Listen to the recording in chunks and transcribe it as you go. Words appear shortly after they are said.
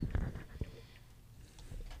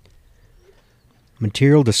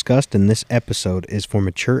Material discussed in this episode is for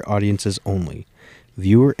mature audiences only.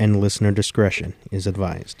 Viewer and listener discretion is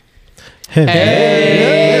advised.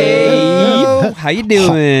 Hey! How you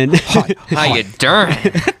doing? How you doing?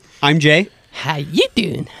 I'm Jay. How you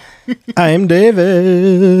doing? I'm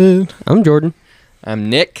David. I'm Jordan. I'm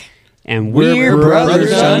Nick. And We're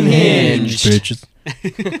Brothers Unhinged. Bitches.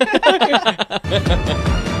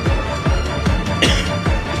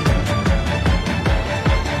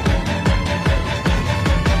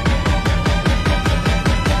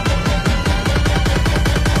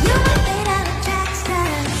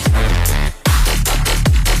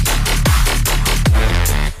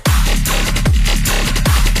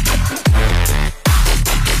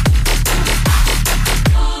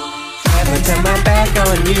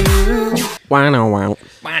 Wow.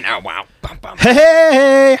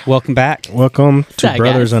 Hey! Welcome back. Welcome to Hi,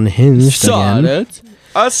 Brothers guys. Unhinged again.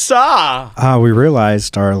 Asa! We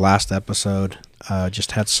realized our last episode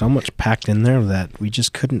just had so much packed in there that we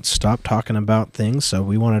just couldn't stop talking about things, so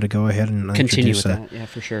we wanted to go ahead and Continue with introduce that. Yeah,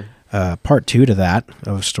 for sure. part 2 to that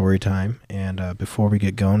of story time. And before we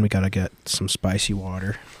get going, we got to get some spicy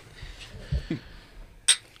water.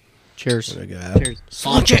 Cheers. What do I got? Cheers.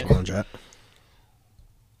 Cilantro.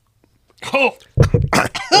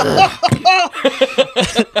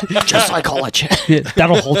 Just like college.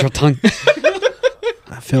 That'll hold your tongue.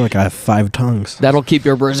 I feel like I have 5 tongues. That'll keep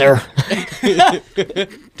your brazier.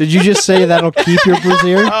 Did you just say that'll keep your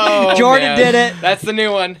brazier? Oh, Jordan did it. That's the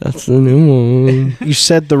new one. That's the new one. You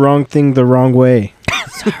said the wrong thing the wrong way.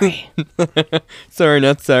 Sorry. Sorry,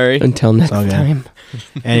 not sorry. Until next all good. time.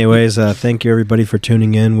 Anyways, thank you everybody for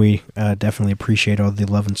tuning in. We definitely appreciate all the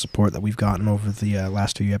love and support that we've gotten over the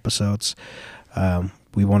last few episodes.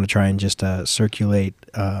 We want to try and just circulate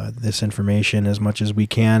this information as much as we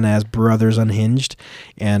can as Brothers Unhinged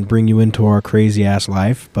and bring you into our crazy ass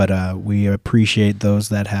life. But we appreciate those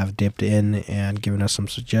that have dipped in and given us some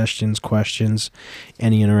suggestions, questions,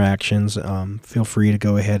 any interactions. Feel free to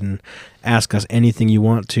go ahead and ask us anything you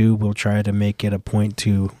want to. We'll try to make it a point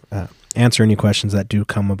to answer any questions that do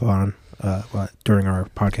come upon during our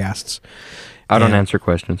podcasts. I don't And- answer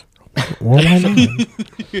questions. Well, why not?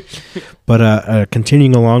 But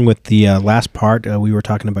continuing along with the last part, we were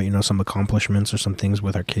talking about some accomplishments or some things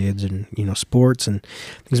with our kids and sports and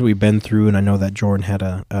things that we've been through. And I know that Jordan had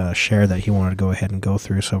a share that he wanted to go ahead and go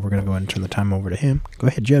through, so we're going to go ahead and turn the time over to him. Go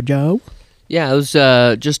ahead, Joe. Yeah, I was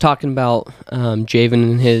just talking about Javen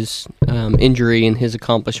and his injury and his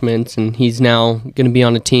accomplishments, and he's now going to be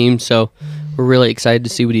on a team, so we're really excited to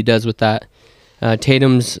see what he does with that.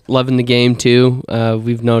 Tatum's loving the game, too.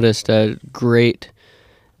 We've noticed a great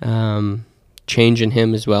change in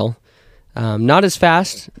him as well. Not as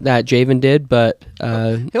fast that Javen did, but...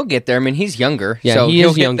 He'll get there. I mean, he's younger. Yeah, so he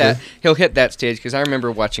is hit younger. He'll hit that stage, because I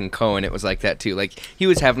remember watching Cohen. It was like that, too. Like, he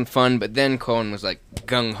was having fun, but then Cohen was like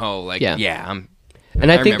gung-ho. Like, Yeah. I'm...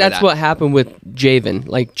 And I think remember that's that. what happened with Javen.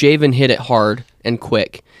 Like, Javen hit it hard and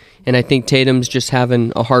quick. And I think Tatum's just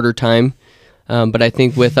having a harder time. But I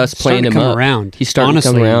think with us playing him up, around. he's starting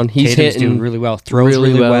Honestly, to come around. He's Tatum's hitting doing really well. Throws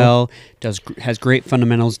really well. well. Has great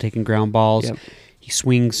fundamentals, taking ground balls. Yep. He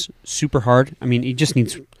swings super hard. I mean, he just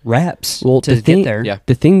needs reps to the get there. Yeah.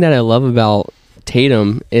 The thing that I love about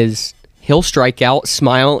Tatum is he'll strike out,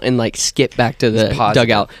 smile, and like skip back to the positive.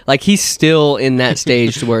 dugout. Like he's still in that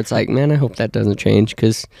stage to where it's like, man, I hope that doesn't change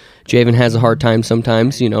because Javen has a hard time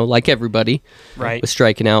sometimes, like everybody, Right. with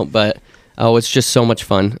striking out. But it's just so much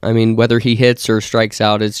fun. I mean, whether he hits or strikes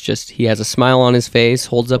out, it's just he has a smile on his face,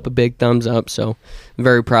 holds up a big thumbs up. So I'm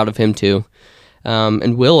very proud of him too.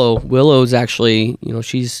 And Willow's actually,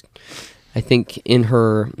 she's, I think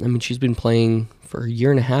she's been playing for a year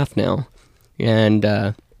and a half now. And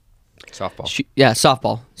Softball.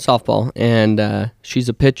 softball. And she's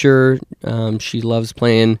a pitcher. She loves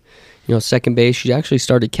playing, second base. She actually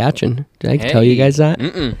started catching. Did I tell you guys that?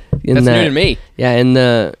 Mm-mm. That's new to me. Yeah, in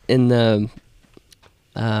the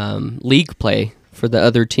league play for the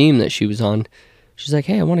other team that she was on, she's like,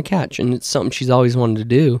 "Hey, I want to catch," and it's something she's always wanted to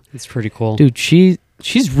do. It's pretty cool. Dude, she's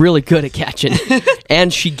really good at catching,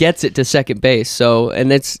 and she gets it to second base. So,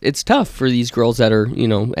 and it's tough for these girls that are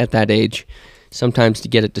at that age sometimes to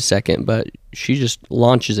get it to second, but she just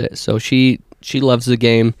launches it. So she loves the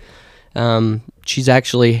game. She's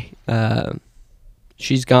actually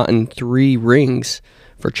she's gotten 3 rings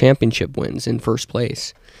for championship wins in first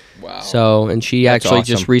place. Wow. So, and she That's actually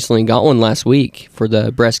awesome. just recently got one last week for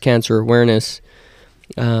the breast cancer awareness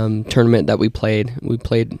tournament that we played.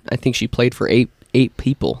 I think she played for eight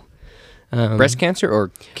people. Breast cancer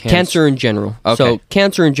or Cancer in general. Okay. So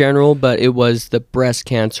cancer in general, but it was the breast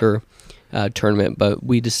cancer tournament. But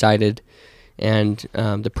we decided and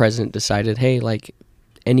the president decided, hey, like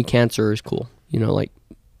any cancer is cool. Like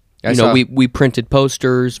we printed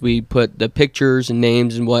posters, we put the pictures and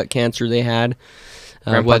names and what cancer they had.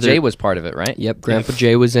 Grandpa Jay was part of it, right? Yep, Grandpa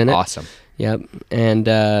Jay was in it. Awesome. Yep, and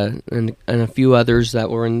a few others that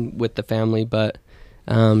were in with the family, but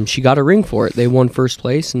she got a ring for it. They won first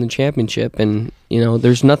place in the championship, and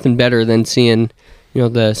there's nothing better than seeing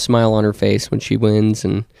the smile on her face when she wins,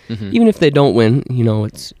 and even if they don't win,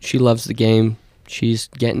 she loves the game. She's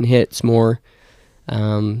getting hits more,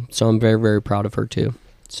 so I'm very, very proud of her too.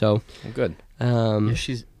 So well, good.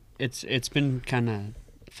 It's been kind of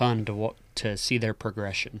fun to see their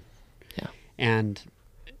progression. Yeah, and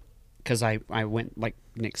because I went, like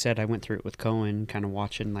Nick said, I went through it with Cohen, kind of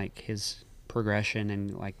watching like his progression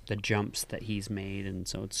and like the jumps that he's made, and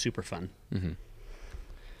so it's super fun. Mm-hmm.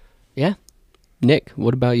 Yeah. Nick,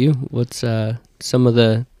 what about you? What's some of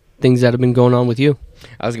the things that have been going on with you?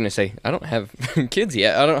 I was going to say, I don't have kids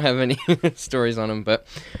yet. I don't have any stories on them, but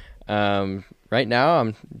right now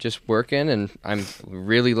I'm just working, and I'm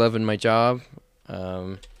really loving my job.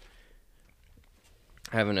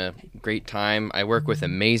 Having a great time. I work with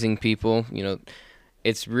amazing people.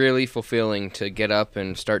 It's really fulfilling to get up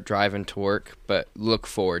and start driving to work, but look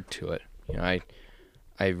forward to it.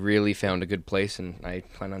 I really found a good place, and I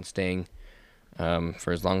plan on staying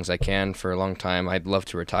for as long as I can, for a long time. I'd love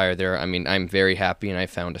to retire there. I mean, I'm very happy, and I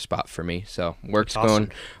found a spot for me. So work's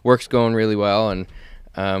going really well, and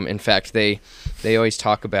in fact, they always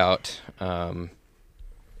talk about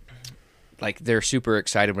like they're super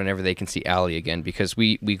excited whenever they can see Allie again, because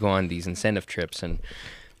we go on these incentive trips, and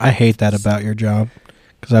I hate that about your job,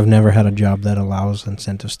 because I've never had a job that allows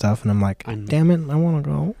incentive stuff, and I'm like, damn it, I want to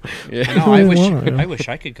go. Yeah. I know, I wish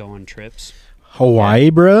I could go on trips. Hawaii,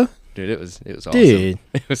 bruh? Dude, it was awesome. Dude.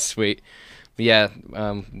 It was sweet. But yeah,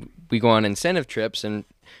 we go on incentive trips, and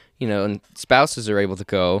and spouses are able to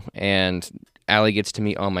go, and Allie gets to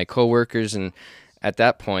meet all my coworkers, and at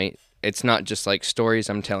that point, it's not just like stories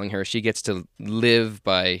I'm telling her. She gets to live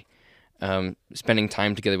by spending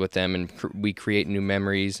time together with them, and we create new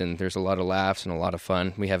memories, and there's a lot of laughs and a lot of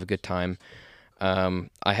fun. We have a good time.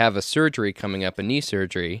 I have a surgery coming up, a knee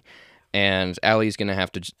surgery, and Allie's going to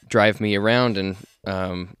have to drive me around, and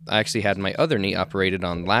I actually had my other knee operated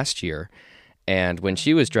on last year, and when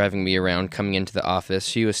she was driving me around coming into the office,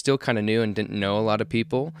 she was still kind of new and didn't know a lot of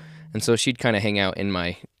people, and so she'd kind of hang out in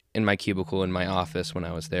my cubicle in my office when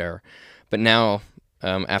I was there. But now,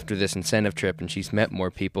 after this incentive trip, and she's met more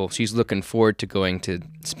people, she's looking forward to going to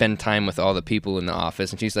spend time with all the people in the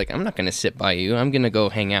office, and she's like, I'm not going to sit by you. I'm going to go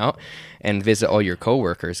hang out and visit all your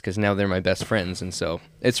coworkers, because now they're my best friends, and so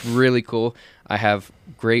it's really cool. I have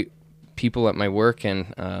great people at my work,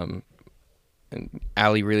 and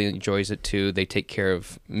Allie really enjoys it too. They take care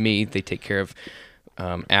of me. They take care of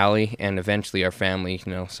Allie, and eventually our family,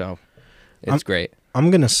 so it's great. I'm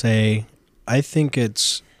going to say, I think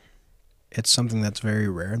it's something that's very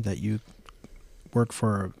rare that you work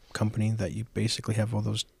for a company that you basically have all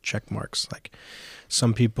those check marks. Like,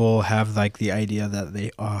 some people have like the idea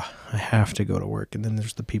that I have to go to work. And then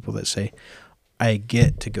there's the people that say, I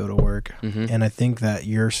get to go to work. Mm-hmm. And I think that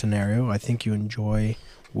your scenario, I think you enjoy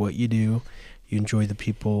what you do. You enjoy the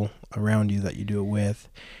people around you that you do it with.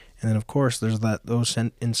 And then, of course, there's those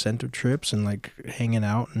incentive trips and, like, hanging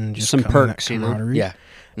out and just some perks, camaraderie. Yeah.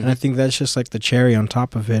 Mm-hmm. And I think that's just, like, the cherry on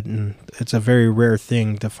top of it. And it's a very rare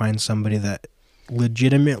thing to find somebody that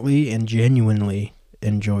legitimately and genuinely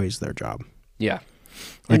enjoys their job. Yeah.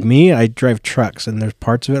 Like me, I drive trucks, and there's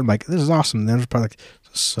parts of it I'm like, this is awesome. Then there's part like,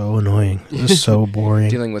 this is so annoying. This is so boring.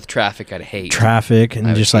 Dealing with traffic, I'd hate. Traffic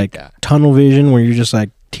and just, like, tunnel vision where you're just,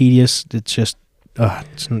 like, tedious. It's just...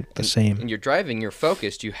 it's not the same. And you're driving, you're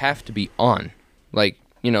focused, you have to be on. Like,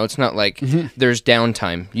 it's not like there's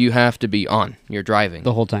downtime. You have to be on. You're driving.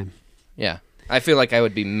 The whole time. Yeah. I feel like I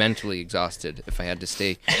would be mentally exhausted if I had to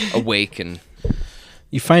stay awake and...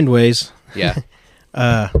 You find ways. Yeah.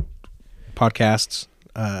 Podcasts,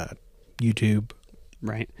 YouTube.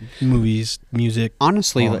 Right. Movies, music.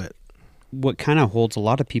 Honestly, what kind of holds a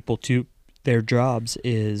lot of people to their jobs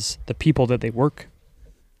is the people that they work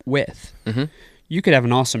with. Mm-hmm. You could have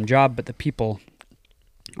an awesome job, but the people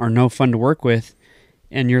are no fun to work with,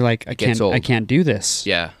 and you're like, I can't do this.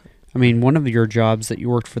 Yeah. I mean, one of your jobs that you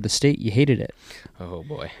worked for the state, you hated it. Oh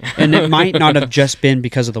boy. And it might not have just been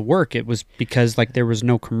because of the work. It was because like there was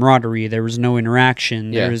no camaraderie, there was no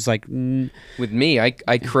interaction. Yeah. There was like with me, I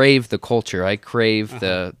crave the culture. I crave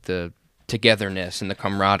the togetherness and the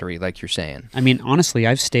camaraderie, like you're saying. I mean, honestly,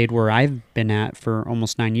 I've stayed where I've been at for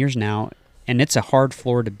almost 9 years now, and it's a hard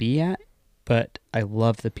floor to be at, but I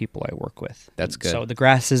love the people I work with. That's good. So the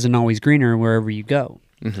grass isn't always greener wherever you go.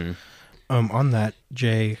 Mm-hmm. On that,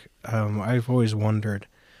 Jay, I've always wondered,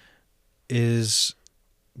 is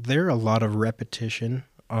there a lot of repetition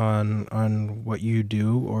on what you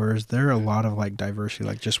do, or is there a lot of like diversity,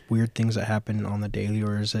 like just weird things that happen on the daily,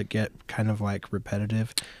 or does it get kind of like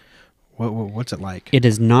repetitive? What's it like? It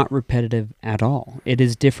is not repetitive at all. It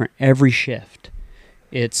is different every shift.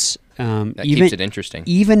 It's That even keeps it interesting.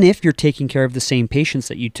 even if you're taking care of the same patients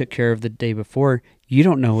that you took care of the day before, you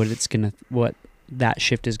don't know what that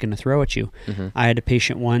shift is gonna throw at you. Mm-hmm. I had a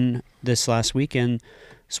patient this last weekend.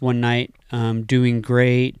 This one night, doing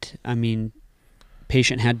great. I mean,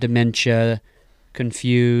 patient had dementia,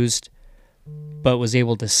 confused, but was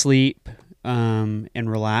able to sleep and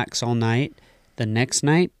relax all night. The next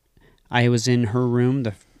night, I was in her room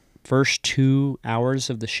the first 2 hours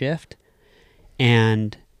of the shift,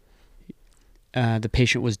 and the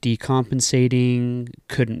patient was decompensating,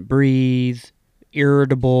 couldn't breathe,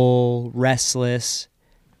 irritable, restless,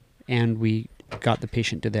 and we got the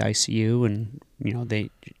patient to the ICU, and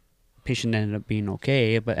patient ended up being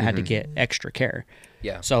okay, but had to get extra care.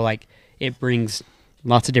 Yeah. So like it brings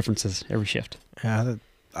lots of differences every shift. Yeah,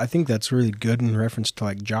 I think that's really good in reference to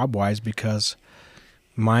like job wise, because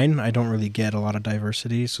mine, I don't really get a lot of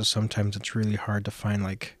diversity, so sometimes it's really hard to find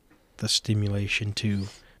like the stimulation to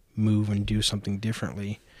move and do something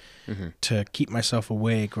differently to keep myself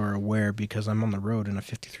awake or aware, because I'm on the road in a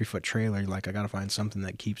 53-foot trailer. Like I got to find something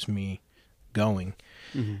that keeps me going.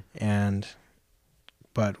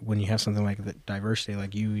 But when you have something like the diversity,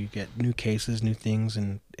 like you get new cases, new things,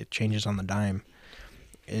 and it changes on the dime.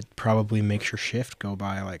 It probably makes your shift go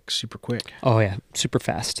by like super quick. Oh yeah, super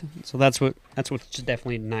fast. So that's what's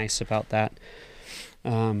definitely nice about that.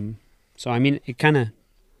 So I mean, it kind of,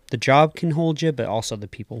 the job can hold you, but also the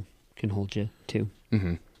people can hold you too.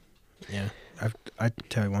 Mm-hmm. Yeah, I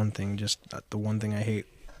tell you one thing, just the one thing I hate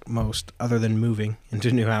most, other than moving into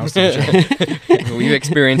a new house. Well, you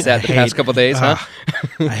experienced that the past couple days, huh?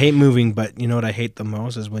 I hate moving, but you know what I hate the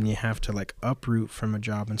most is when you have to like uproot from a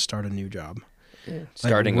job and start a new job. Yeah.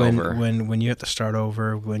 Starting like over. When you have to start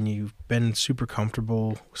over, when you've been super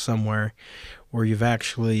comfortable somewhere where you've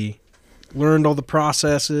actually learned all the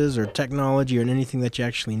processes or technology or anything that you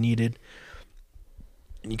actually needed,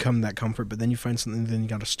 and you come to that comfort, but then you find something, then you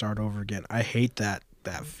got to start over again. I hate that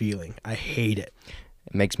feeling. I hate it.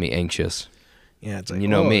 It makes me anxious. Yeah, it's like, you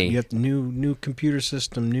know me. You have the new computer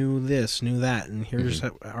system, new this, new that, and here's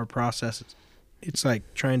our process. It's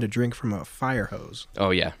like trying to drink from a fire hose.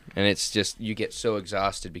 Oh, yeah. And it's just, you get so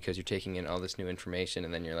exhausted because you're taking in all this new information,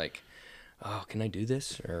 and then you're like, oh, can I do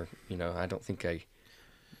this? Or, I don't think I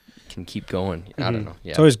can keep going. I don't know.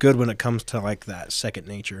 Yeah. It's always good when it comes to like that second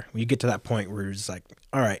nature. When you get to that point where you're just like,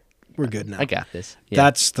 all right, we're good now. I got this. Yeah.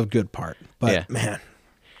 That's the good part. But Yeah. man,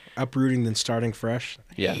 uprooting then starting fresh,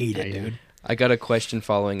 I Yeah. hate it, dude. I got a question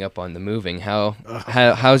following up on the moving.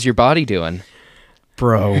 How's your body doing?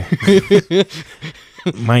 Bro,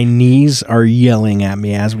 my knees are yelling at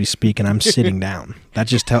me as we speak, and I'm sitting down.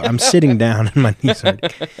 I'm sitting down, and my knees are,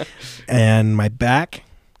 and my back.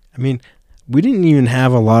 I mean, we didn't even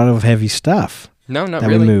have a lot of heavy stuff. No, not that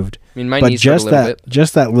really. we moved. I mean, my but knees hurt a little bit.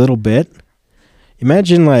 Just that little bit.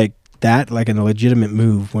 Imagine like that, like a legitimate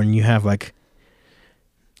move when you have like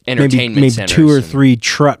Entertainment maybe centers 2 or and- 3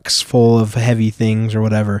 trucks full of heavy things or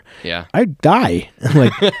whatever. Yeah. I'd die.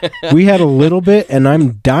 Like we had a little bit, and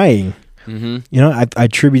I'm dying. Mm-hmm. I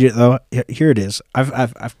attribute it though. Here it is.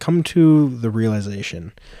 I've come to the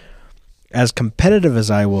realization, as competitive as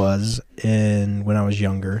I was when I was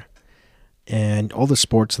younger, and all the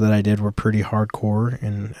sports that I did were pretty hardcore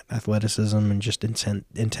in athleticism and just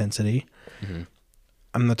intensity. Mm-hmm.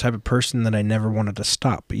 I'm the type of person that I never wanted to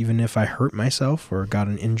stop. Even if I hurt myself or got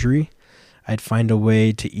an injury, I'd find a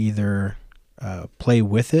way to either play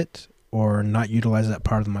with it or not utilize that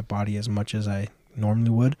part of my body as much as I normally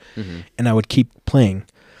would, and I would keep playing.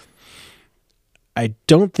 I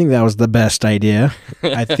don't think that was the best idea.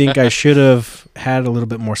 I think I should have had a little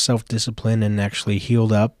bit more self-discipline and actually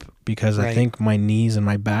healed up, because I Right. think my knees and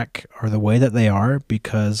my back are the way that they are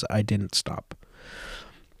because I didn't stop.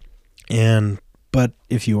 But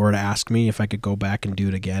if you were to ask me if I could go back and do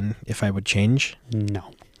it again, if I would change, No.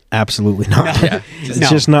 absolutely not. Yeah. It's No.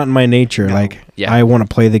 just not in my nature. No. Like, Yeah. I want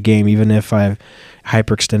to play the game even if I've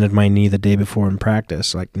hyperextended my knee the day before in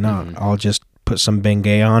practice. Like, no, I'll just put some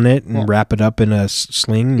Bengay on it and wrap it up in a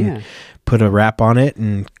sling and Yeah. put a wrap on it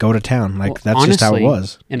and go to town. Like, Well, that's just how it honestly-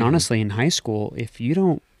 was. And honestly, in high school, if you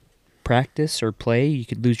don't practice or play, you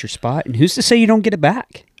could lose your spot. And who's to say you don't get it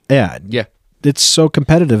back? Yeah. Yeah. It's so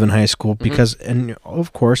competitive in high school because, and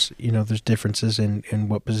of course, there's differences in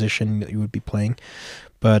what position that you would be playing.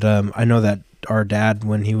 But I know that our dad,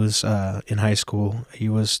 when he was in high school, he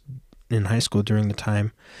was in high school during the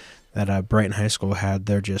time that Brighton High School had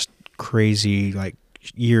their just crazy, like,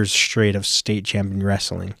 years straight of state champion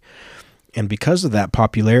wrestling. And because of that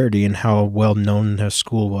popularity and how well known the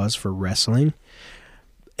school was for wrestling,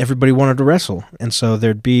 everybody wanted to wrestle. And so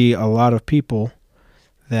there'd be a lot of people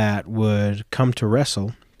that would come to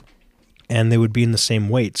wrestle, and they would be in the same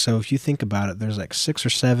weight. So if you think about it, there's like 6 or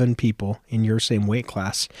 7 people in your same weight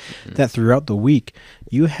class that throughout the week,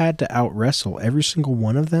 you had to out-wrestle every single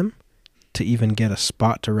one of them to even get a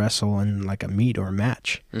spot to wrestle in like a meet or a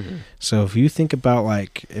match. Mm-hmm. So if you think about,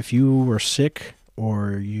 like, if you were sick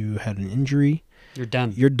or you had an injury, You're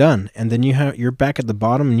done. you're done. And then you're back at the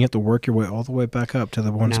bottom, and you have to work your way all the way back up to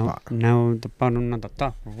the one spot. Now the bottom, not the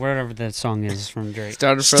top. Whatever that song is from Drake.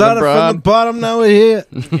 Started from Started the from the bottom, now we're here.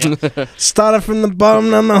 Started from the bottom,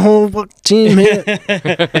 now the whole team here.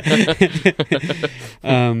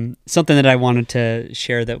 Something that I wanted to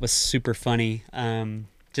share that was super funny.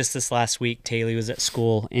 Just this last week, Taylor was at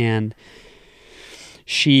school, and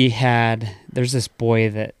there's this boy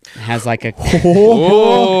that has like a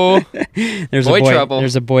Oh, there's boy a boy trouble.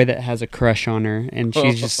 there's a boy that has a crush on her, and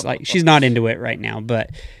she's just like, she's not into it right now, but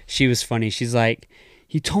she was funny. She's like,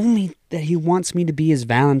 he told me that he wants me to be his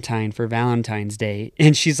Valentine for Valentine's Day,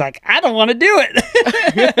 and she's like, I don't want to do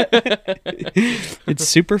it. It's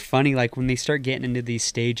super funny, like when they start getting into these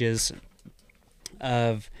stages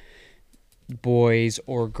of boys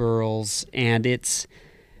or girls, and it's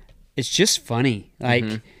just funny. Like,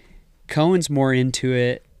 Cohen's more into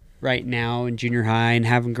it right now in junior high and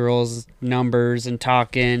having girls' numbers and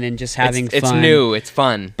talking and just having fun. It's new. It's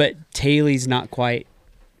fun. But Taylor's not quite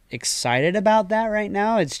excited about that right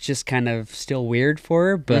now. It's just kind of still weird for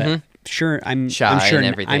her. But sure, I'm Shy sure and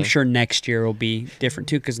everything. I'm sure next year will be different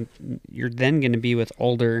too, because you're then going to be with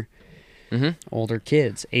older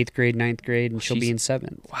kids, 8th grade, 9th grade, and she'll be in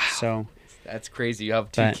 7th. Wow. So That's crazy. You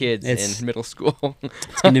have 2 But kids it's- in middle school.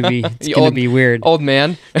 it's gonna be The old- be weird. Old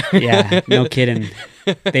man. Yeah, no kidding.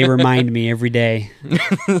 They remind me every day.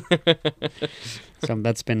 So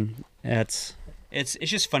it's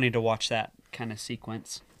just funny to watch that kind of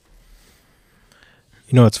sequence.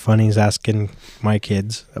 You know what's funny is asking my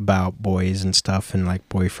kids about boys and stuff and like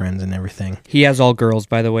boyfriends and everything. He has all girls,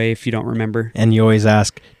 by the way, if you don't remember. And you always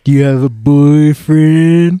ask, do you have a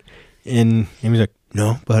boyfriend? And he's like,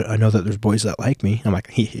 no, but I know that there's boys that like me. I'm like,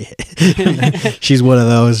 she's one of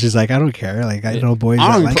those. She's like, I don't care. Like, I know boys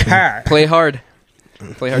that like me. Play hard.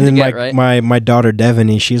 Play hard And to then get, right? my daughter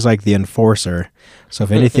Devaney, she's like the enforcer. So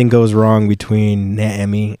if anything goes wrong between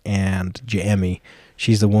Naomi and Jamie,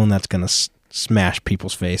 she's the one that's gonna smash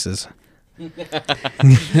people's faces.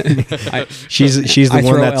 She's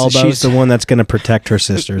the one that's gonna protect her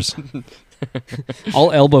sisters.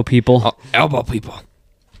 I'll elbow people. Oh, elbow people.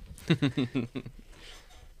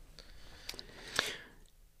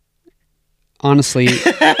 Honestly,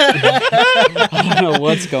 I don't know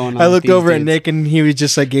what's going on. I with looked these over at dudes. Nick and he was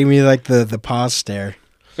just like gave me like the pause stare.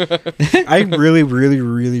 I really, really,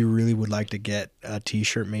 really, really would like to get a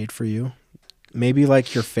t-shirt made for you. Maybe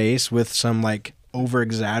like your face with some like over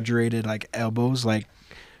exaggerated like elbows, like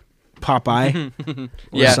Popeye or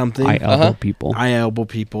Yeah. something. I elbow people. I elbow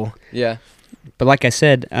people. Yeah. But like I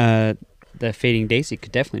said, the Fading Daisy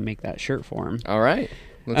could definitely make that shirt for him. All right.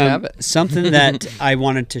 Let's have it. Something that I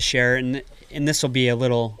wanted to share, and this will be a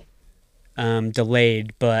little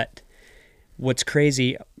delayed, but what's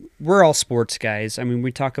crazy, we're all sports guys. I mean,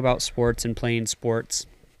 we talk about sports and playing sports.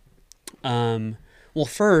 Well,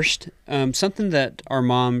 first, something that our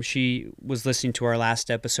mom, she was listening to our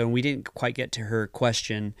last episode, and we didn't quite get to her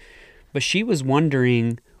question, but she was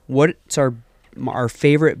wondering what's our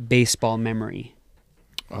favorite baseball memory.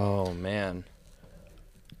 Oh, man.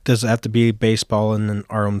 Does it have to be baseball and then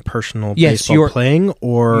our own personal Yes, baseball playing,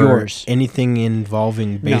 or yours. anything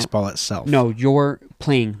involving baseball itself? No, you're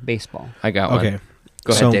playing baseball. I got one. Okay.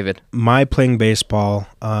 Go So, ahead, David. My playing baseball,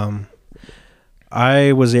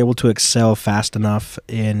 I was able to excel fast enough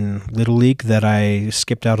in Little League that I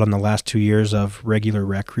skipped out on the last 2 years of regular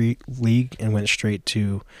rec league and went straight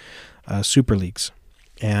to Super Leagues.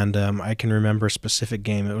 And I can remember a specific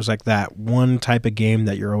game. It was like that one type of game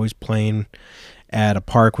that you're always playing at a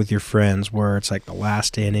park with your friends where it's like the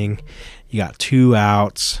last inning, you got 2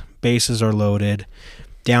 outs, bases are loaded,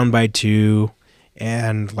 down by 2,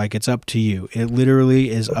 and like it's up to you. It literally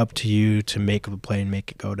is up to you to make the play and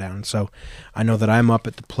make it go down. So I know that I'm up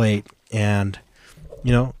at the plate, and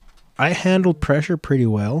you know, I handled pressure pretty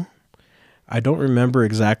well. I don't remember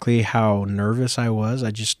exactly how nervous I was.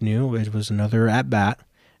 I just knew it was another at bat.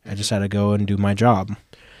 I just had to go and do my job.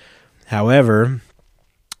 However,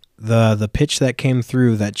 the pitch that came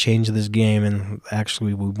through that changed this game, and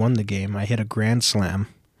actually we won the game, I hit a grand slam.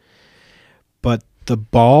 but the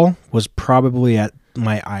ball was probably at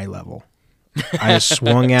my eye level. I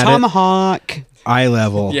swung at it Tomahawk. eye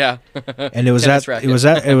level. Yeah. And it was Tennis at racket. it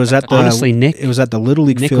was at the Honestly, Nick- it was at the Little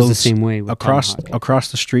League Nick was fields the same way with Tomahawk.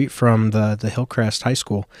 across the street from the Hillcrest High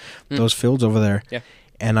School. Those fields over there. Yeah.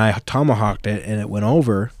 And I tomahawked it and it went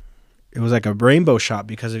over. It was like a rainbow shot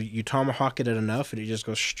because if you tomahawk it enough and it just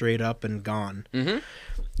goes straight up and gone. Mm-hmm.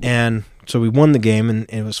 And so we won the game, and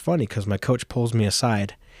it was funny because my coach pulls me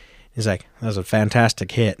aside. He's like, "That was a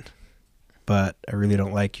fantastic hit, but I really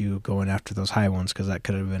don't like you going after those high ones because that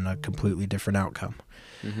could have been a completely different outcome."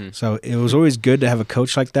 Mm-hmm. So it was always good to have a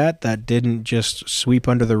coach like that didn't just sweep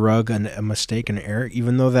under the rug a mistake and error,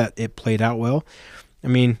 even though that it played out well. I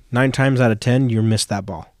mean, 9 times out of 10, you missed that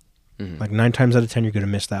ball. Mm-hmm. Like 9 times out of 10, you're going to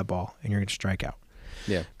miss that ball and you're going to strike out.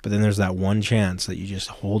 Yeah. But then there's that one chance that you just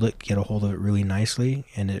get a hold of it really nicely,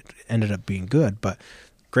 and it ended up being good. But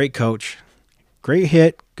great coach, great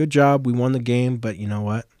hit, good job. We won the game, but you know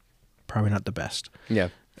what? Probably not the best. Yeah.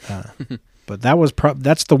 But that was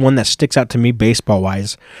that's the one that sticks out to me baseball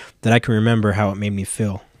wise, that I can remember how it made me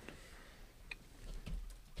feel.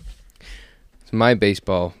 So my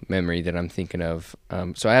baseball memory that I'm thinking of.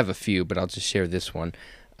 So I have a few, but I'll just share this one.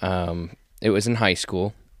 It was in high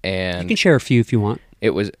school, You and can share a few if you want. it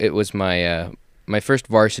was my my first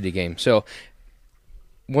varsity game. So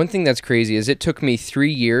one thing that's crazy is it took me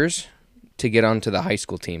 3 years to get onto the high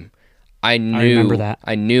school team. I remember that.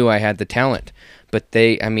 I knew I had the talent, but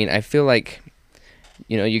I feel like,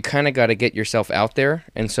 you kind of got to get yourself out there.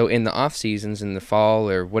 And so in the off seasons, in the fall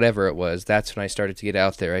or whatever it was, that's when I started to get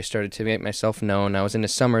out there. I started to make myself known. I was in a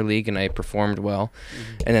summer league and I performed well.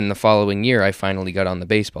 Mm-hmm. And then the following year, I finally got on the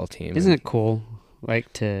baseball team. Isn't it cool,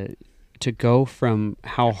 like to go from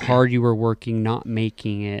how hard you were working, not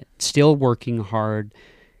making it, still working hard,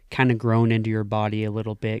 kind of grown into your body a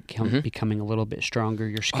little bit, becoming a little bit stronger.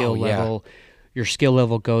 Your skill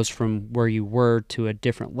level goes from where you were to a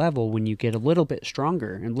different level when you get a little bit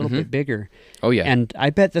stronger and a little bit bigger. Oh yeah. And I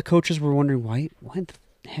bet the coaches were wondering why the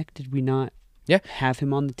heck did we not have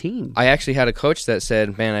him on the team? I actually had a coach that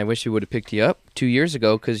said, "Man, I wish we would have picked you up 2 years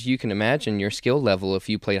ago, because you can imagine your skill level if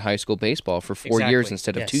you played high school baseball for 4 years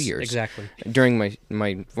instead of 2 years." Exactly. During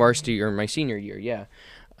my varsity or my senior year, yeah.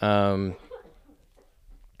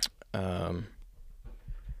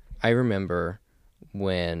 I remember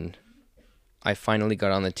when I finally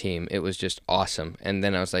got on the team, it was just awesome. And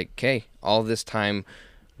then I was like, okay, all this time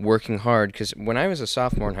working hard, because when I was a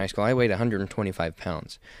sophomore in high school, I weighed 125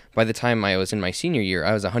 pounds. By the time I was in my senior year,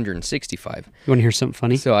 I was 165. You want to hear something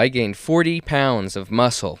funny? So I gained 40 pounds of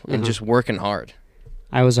muscle and just working hard.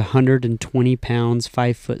 I was 120 pounds,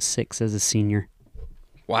 5'6" as a senior.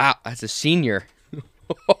 Wow, as a senior.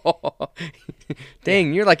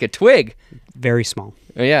 Dang, you're like a twig. Very small.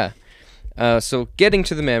 Oh, yeah. So getting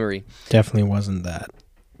to the memory. Definitely wasn't that.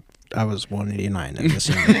 I was 189 at the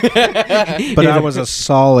senior. But I was a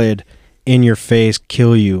solid, in-your-face,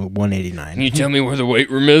 kill you 189. Can you tell me where the weight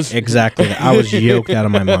room is? Exactly. I was yoked out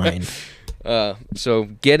of my mind. So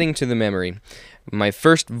getting to the memory. My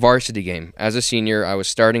first varsity game. As a senior, I was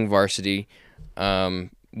starting varsity.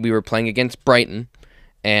 We were playing against Brighton,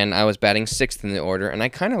 and I was batting 6th in the order, and I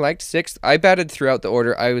kind of liked 6th. I batted throughout the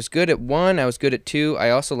order. I was good at 1, I was good at 2.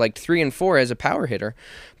 I also liked 3 and 4 as a power hitter,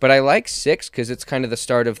 but I like 6 because it's kind of the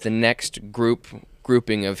start of the next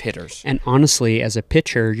grouping of hitters. And honestly, as a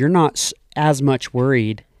pitcher, you're not as much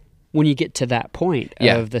worried when you get to that point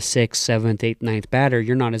of the 6th, 7th, 8th, 9th batter.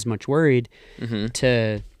 You're not as much worried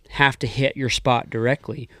to have to hit your spot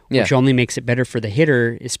directly, which only makes it better for the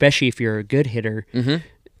hitter, especially if you're a good hitter.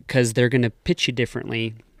 Because they're going to pitch you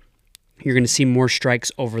differently. You're going to see more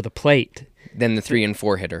strikes over the plate Than the 3 and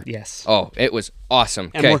 4 hitter. Yes. Oh, it was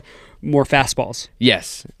awesome. And more fastballs.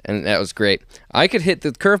 Yes, and that was great. I could hit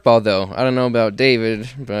the curveball, though. I don't know about David,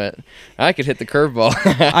 but I could hit the curveball.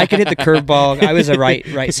 I could hit the curveball. I was a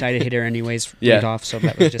right-sided hitter anyways, lead off, so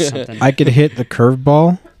that was just something. I could hit the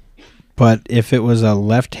curveball, but if it was a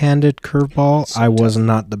left-handed curveball, I was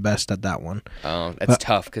not the best at that one. Oh, that's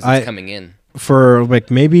tough because it's coming in. For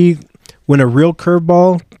like maybe when a real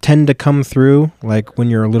curveball tend to come through, like when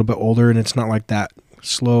you're a little bit older and it's not like that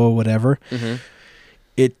slow or whatever,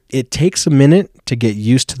 it takes a minute to get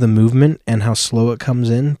used to the movement and how slow it comes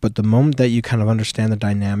in. But the moment that you kind of understand the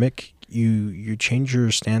dynamic, you change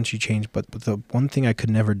your stance, you change. But the one thing I could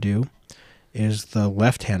never do is the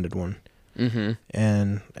left-handed one.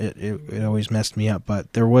 And it always messed me up.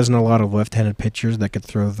 But there wasn't a lot of left-handed pitchers that could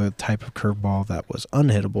throw the type of curveball that was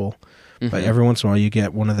unhittable. But every once in a while you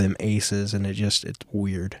get one of them aces, and it's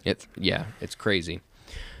weird. It's crazy.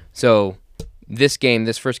 So this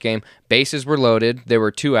first game, bases were loaded. There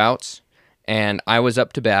were 2 outs, and I was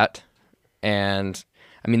up to bat. and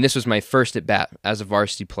I mean, this was my first at bat as a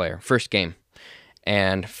varsity player, first game,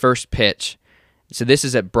 and first pitch. So this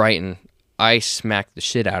is at Brighton. I smacked the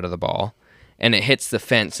shit out of the ball, and it hits the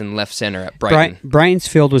fence in left center at Brighton. Brighton's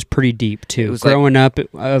field was pretty deep too. Growing up,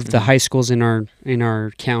 of the high schools in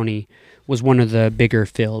our county, was one of the bigger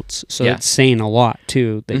fields. So it's saying a lot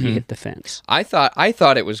too that you hit the fence. I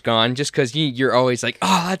thought it was gone just because you're always like,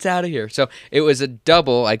 oh, that's out of here. So it was a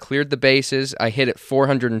double. I cleared the bases. I hit it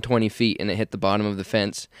 420 feet, and it hit the bottom of the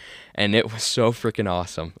fence, and it was so freaking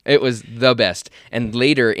awesome. It was the best. And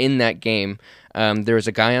later in that game, there was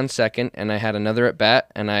a guy on second, and I had another at bat,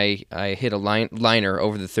 and I hit a liner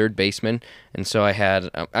over the third baseman, and so I had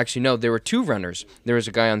actually no, there were two runners. There was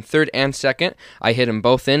a guy on third and second. I hit them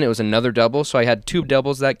both in. It was another double, so I had 2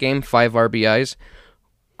 doubles that game, 5 RBIs.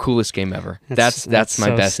 Coolest game ever. That's my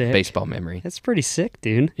so best sick. baseball memory. That's pretty sick,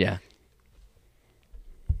 dude. Yeah.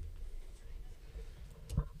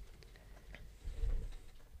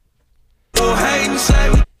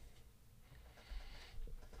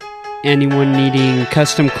 Anyone needing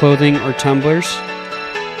custom clothing or tumblers,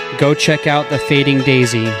 go check out the Fading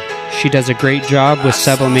Daisy. She does a great job with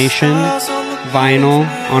sublimation, vinyl,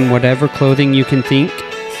 on whatever clothing you can think,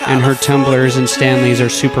 and her tumblers and Stanleys are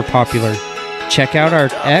super popular. Check out our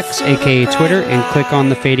X, aka Twitter, and click on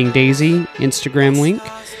the Fading Daisy Instagram link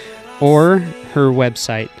or her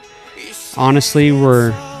website. Honestly, we're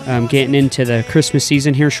getting into the Christmas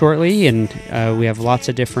season here shortly, and we have lots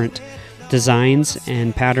of different designs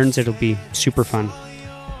and patterns. It'll be super fun.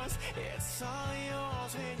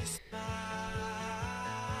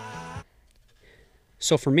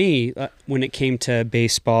 So for me, when it came to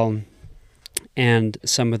baseball and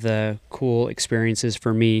some of the cool experiences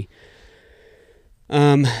for me,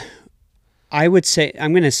 I would say,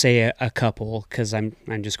 I'm going to say a couple because I'm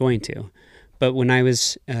just going to. But when I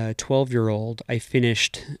was a 12-year-old, I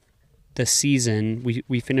finished the season.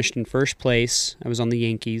 We finished in first place. I was on the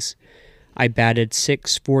Yankees. I batted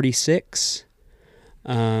 .646.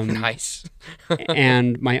 Nice.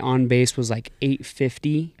 And my on base was like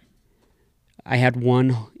 .850. I had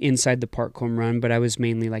one inside the park home run, but I was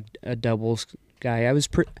mainly like a doubles guy.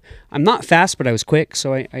 I'm not fast, but I was quick,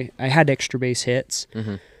 so I had extra base hits.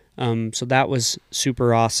 So that was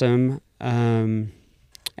super awesome.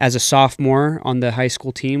 As a sophomore on the high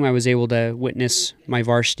school team, I was able to witness my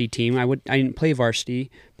varsity team. I didn't play varsity,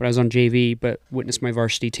 but I was on JV, but witnessed my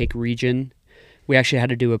varsity take region. We actually had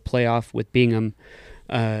to do a playoff with Bingham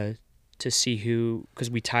to see who,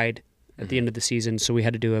 because we tied at the end of the season, so we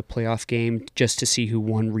had to do a playoff game just to see who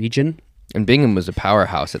won region. And Bingham was a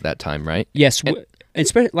powerhouse at that time, right? Yes,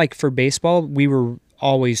 especially like for baseball, we were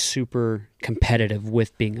always super competitive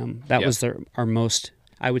with Bingham. That was our most,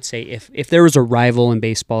 I would say, if there was a rival in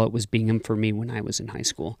baseball, it was Bingham for me when I was in high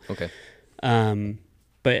school. Okay.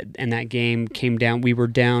 But that game came down. We were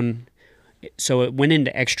down, so it went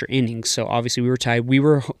into extra innings. So obviously we were tied. We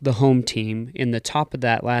were the home team. In the top of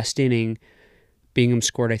that last inning, Bingham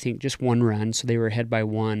scored, I think, just 1 run, so they were ahead by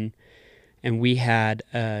 1. And we had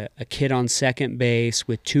a kid on second base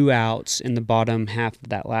with 2 outs in the bottom half of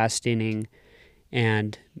that last inning,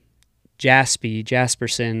 and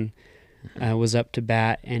Jasperson was up to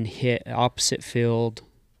bat and hit opposite field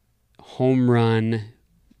home run,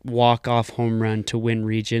 walk-off home run to win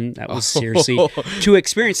region. That was seriously, to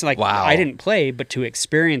experience, like, wow. I didn't play, but to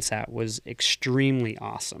experience that was extremely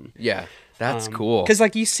awesome. Yeah. That's cool. Because,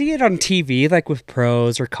 like, you see it on TV, like with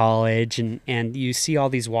pros or college, and you see all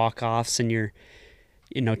these walk-offs, and you're,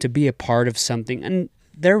 to be a part of something. And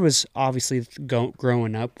there was obviously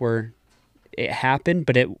growing up where it happened,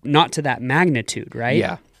 but not to that magnitude, right?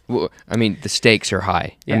 Yeah. Well, I mean, the stakes are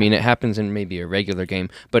high. Yeah. I mean, it happens in maybe a regular game,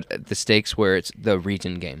 but the stakes where it's the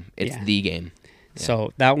region game. It's the game. Yeah.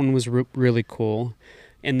 So that one was really cool.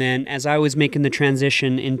 And then as I was making the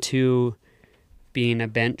transition into being a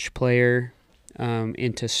bench player,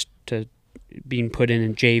 into being put in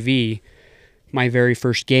a JV, my very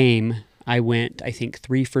first game, I went, I think,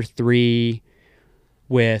 3 for 3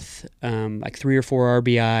 with like 3 or 4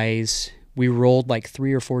 RBIs. We rolled like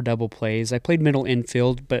 3 or 4 double plays. I played middle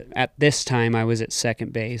infield, but at this time I was at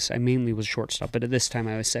second base. I mainly was shortstop, but at this time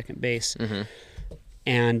I was second base. Mm-hmm.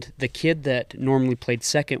 And the kid that normally played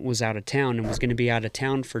second was out of town and was going to be out of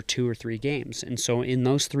town for 2 or 3 games. And so in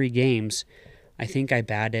those 3 games, I think I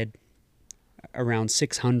batted around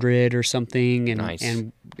 600 or something, and nice.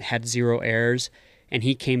 And had 0 errors. And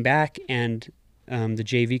he came back, and the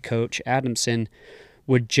JV coach, Adamson,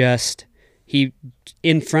 would he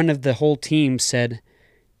in front of the whole team said,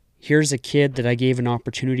 here's a kid that I gave an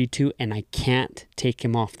opportunity to, and I can't take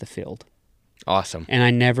him off the field. Awesome. And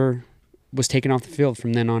I never was taken off the field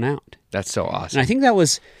from then on out. That's so awesome. And I think that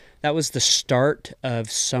was That was the start of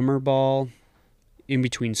summer ball in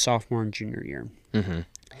between sophomore and junior year. Mm-hmm.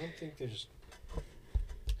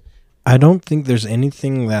 I don't think there's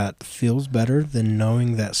anything that feels better than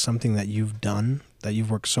knowing that something that you've done, that you've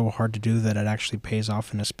worked so hard to do, that it actually pays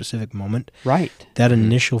off in a specific moment. Right. That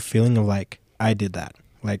initial feeling of like, I did that.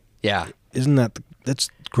 Like, Yeah. isn't that's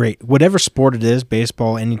great. Whatever sport it is,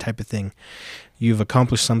 baseball, any type of thing, you've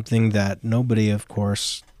accomplished something that nobody, of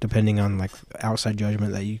course, depending on like outside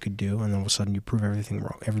judgment, that you could do, and all of a sudden you prove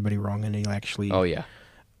everybody wrong, and you actually. Oh yeah.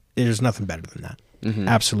 There's nothing better than that. Mm-hmm.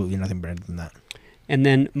 Absolutely nothing better than that. And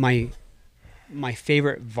then my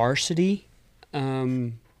favorite varsity,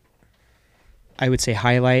 I would say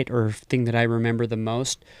highlight or thing that I remember the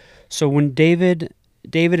most. So when David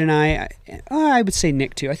and I would say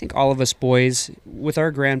Nick too. I think all of us boys with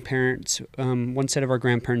our grandparents. One set of our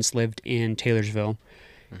grandparents lived in Taylorsville,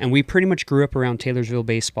 and we pretty much grew up around Taylorsville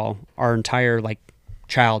baseball our entire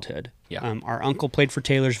childhood. Yeah. Our uncle played for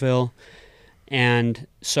Taylorsville, and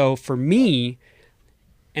so for me,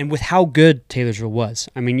 and with how good Taylorsville was,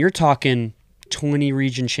 I mean, you're talking 20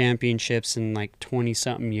 region championships in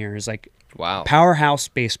 20-something years, Wow. powerhouse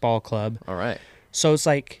baseball club. All right. So it's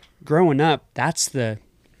growing up, that's the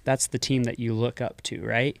team that you look up to,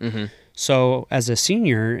 right? Mm-hmm. So as a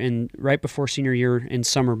senior, and right before senior year in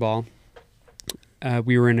summer ball,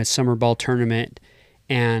 we were in a summer ball tournament,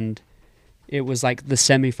 and it was the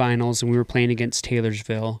semifinals, and we were playing against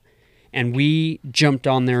Taylorsville, and we jumped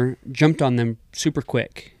on them super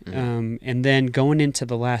quick. Mm-hmm. And then going into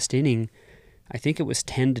the last inning, I think it was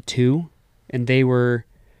 10-2, and they were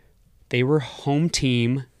home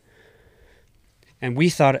team, and we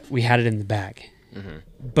thought we had it in the bag. Mm-hmm.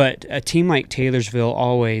 But a team like Taylorsville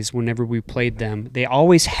always, whenever we played them, they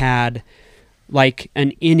always had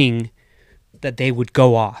an inning that they would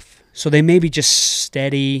go off. So they may be just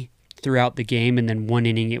steady throughout the game, and then one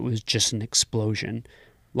inning it was just an explosion.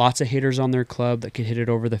 Lots of hitters on their club that could hit it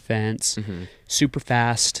over the fence, Mm-hmm. super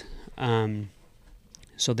fast.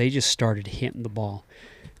 So they just started hitting the ball.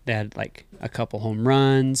 They had a couple home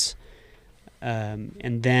runs.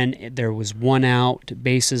 And then there was one out,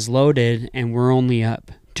 bases loaded, and we're only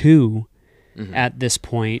up 2 Mm-hmm. at this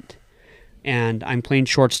point. And I'm playing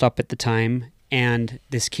shortstop at the time, and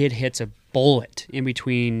this kid hits a bullet in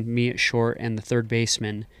between me at short and the third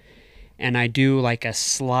baseman. And I do a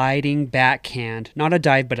sliding backhand, not a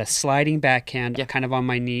dive, but a sliding backhand, kind of on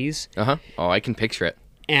my knees. Uh-huh. Oh, I can picture it.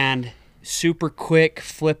 And super quick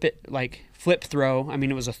flip throw. I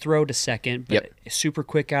mean, it was a throw to second, but super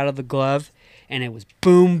quick out of the glove. And it was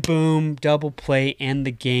boom, boom, double play, end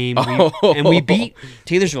the game. And we beat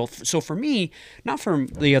Taylorsville. So for me, not for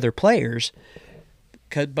the other players,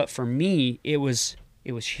 but for me, it was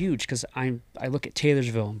huge because I look at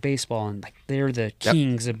Taylorsville and baseball, and they're the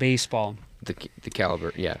kings of baseball. The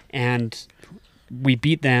caliber, yeah. And we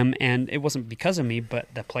beat them, and it wasn't because of me, but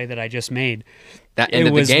the play that I just made. That ended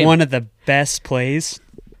it was the game. one of the best plays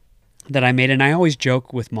that I made, and I always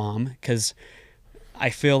joke with Mom because I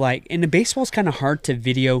feel in the baseball, it's kind of hard to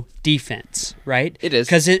video defense, right? It is.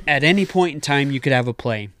 Because at any point in time, you could have a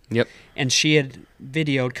play. Yep. And she had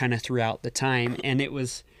videoed kind of throughout the time, and it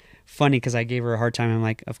was funny because I gave her a hard time. I'm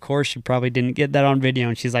like, of course, you probably didn't get that on video.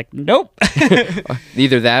 And she's like, nope.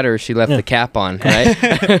 Either that or she left the cap on,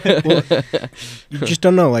 right? Well, you just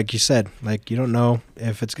don't know, like you said. You don't know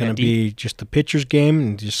if it's going to be just the pitcher's game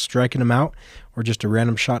and just striking them out, or just a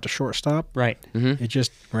random shot to shortstop. Right. Mm-hmm. It's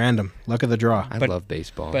just random. Luck of the draw. I love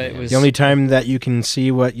baseball. but it man. was- The only time that you can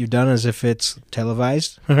see what you've done is if it's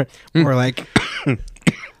televised or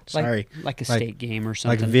sorry, like a state game or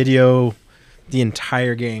something. video the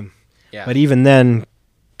entire game. Yeah. But even then,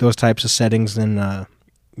 those types of settings in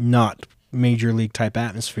not major league type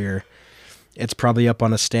atmosphere, it's probably up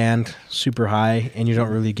on a stand super high, and you don't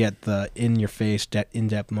really get the in your face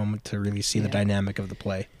in-depth moment to really see the dynamic of the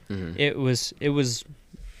play. Mhm. It was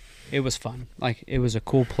fun. It was a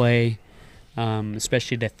cool play,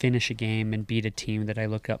 especially to finish a game and beat a team that I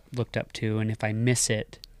looked up to. And if I miss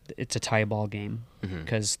it, it's a tie ball game Mhm.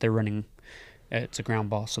 because they're running. It's a ground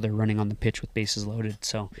ball, so they're running on the pitch with bases loaded.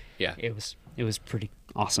 So Yeah. it was pretty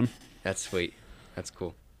awesome. That's sweet. That's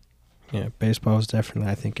cool. Yeah, baseball is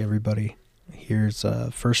definitely, I think, everybody here's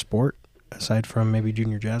first sport aside from maybe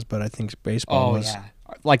junior jazz, but I think baseball was.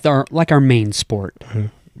 Like our main sport.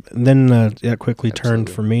 And then it quickly turned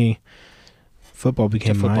Absolutely. for me. Football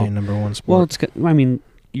became my football. number one sport. Well,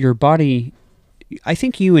 your body. I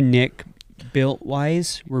think you and Nick, built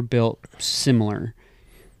wise, were built similar.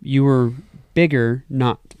 You were bigger,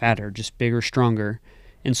 not fatter, just bigger, stronger,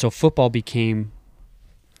 and so football became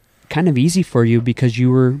kind of easy for you because you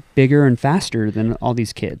were bigger and faster than all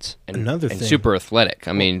these kids. and, Another and thing. super athletic.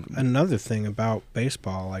 I mean, Another thing about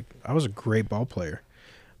baseball, like I was a great ball player,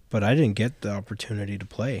 but I didn't get the opportunity to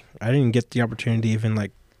play. I didn't get the opportunity to even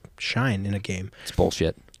like shine in a game, it's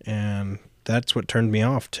bullshit. and that's what turned me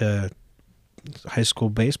off to high school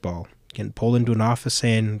baseball. Getting pulled into an office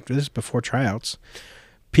saying, this is before tryouts,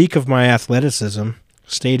 peak of my athleticism,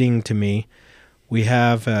 stating to me, we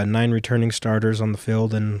have 9 returning starters on the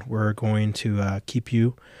field and we're going to keep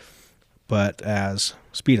you, but as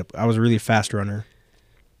speed up. I was a really fast runner.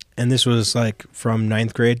 And this was like from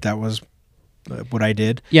 9th grade. That was what I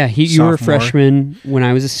did. Yeah, you were a Sophomore. freshman. When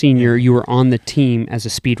I was a senior, you were on the team as a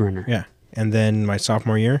speedrunner. Yeah. And then my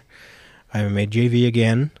sophomore year, I made JV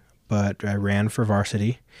again, but I ran for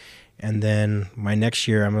varsity. And then my next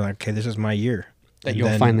year, I'm like, okay, this is my year. That And you'll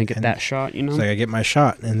then- finally get and that shot, you know? It's like I get my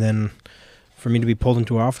shot. And then for me to be pulled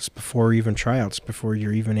into office before even tryouts, before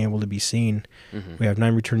you're even able to be seen, we have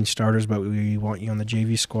 9 returning starters, but we want you on the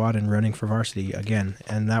JV squad and running for varsity again.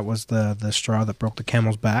 And that was the straw that broke the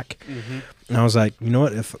camel's back. And I was like, you know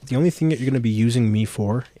what? If the only thing that you're going to be using me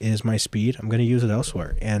for is my speed, I'm going to use it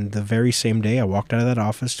elsewhere. And the very same day I walked out of that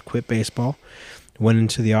office, quit baseball, went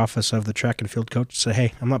into the office of the track and field coach and said,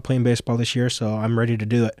 hey, I'm not playing baseball this year, so I'm ready to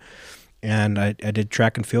do it. And I did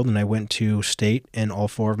track and field, and I went to state in all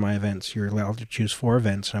 4 of my events. You're allowed to choose 4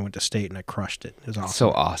 events, and I went to state, and I crushed it. It was awesome.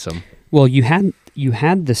 So awesome. Well, you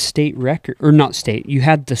had the state record, or not state, you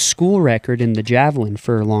had the school record in the javelin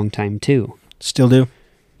for a long time, too. Still do.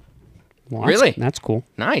 Well, Really? That's cool.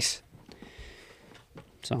 Nice.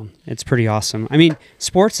 So it's pretty awesome. I mean,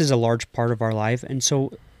 sports is a large part of our life, and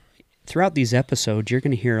so throughout these episodes, you're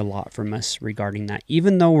going to hear a lot from us regarding that.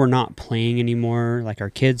 Even though we're not playing anymore, like our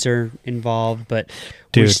kids are involved, but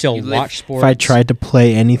we Dude, still you live- watch sports. If I tried to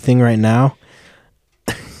play anything right now,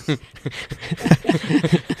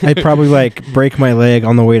 I'd probably like break my leg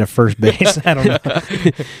on the way to first base. I don't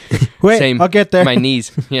know. Wait, Same. I'll get there. My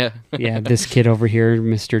knees. Yeah. Yeah, this kid over here,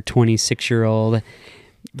 Mr. 26-year-old,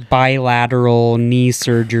 bilateral knee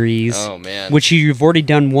surgeries, Oh man. which you've already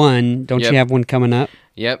done one. Don't Yep. you have one coming up?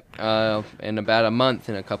 Yep. In about a month,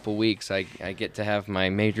 in a couple weeks, I get to have my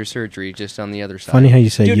major surgery just on the other side. Funny how you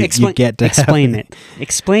say Dude, you get to explain have it.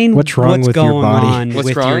 Explain What's wrong with your going body? on What's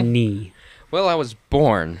with your wrong? knee. Well, I was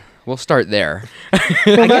born. We'll start there.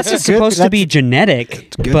 I guess it's supposed to be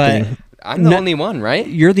genetic, a good but thing. I'm the No- only one, right?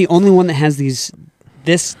 you're the only one that has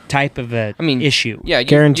this type of a I mean, issue. Yeah,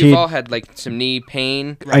 Guaranteed. you've all had like some knee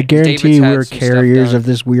pain. I guarantee David's had we're some stuff carriers done. of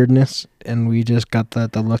this weirdness, and we just got the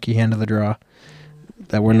lucky hand of the draw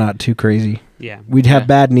that we're not too crazy. Yeah. We'd have Yeah.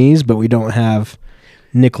 bad knees, but we don't have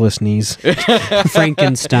Nicholas knees.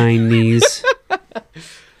 Frankenstein knees.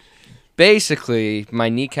 Basically, my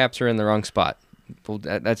kneecaps are in the wrong spot. Well,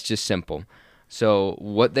 that's just simple. So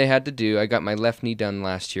what they had to do, I got my left knee done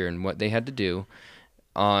last year, and what they had to do,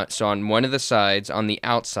 so on one of the sides, on the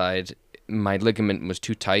outside, my ligament was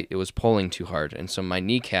too tight. It was pulling too hard, and so my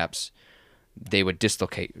kneecaps, they would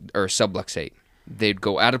dislocate or subluxate. They'd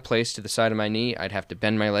go out of place to the side of my knee. I'd have to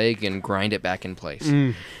bend my leg and grind it back in place.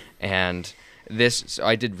 And this, so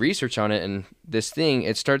I did research on it, and this thing,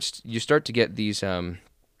 you start to get these,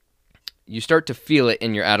 you start to feel it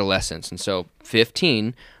in your adolescence. And so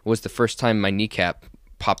 15 was the first time my kneecap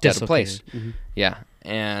popped out of place. Dislocated. Yeah.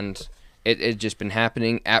 And it just been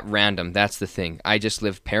happening at random. That's the thing. I just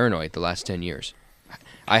lived paranoid the last 10 years.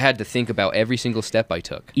 I had to think about every single step I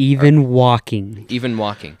took. Even walking. Even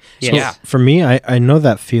walking. Yes. Yeah. For me, I know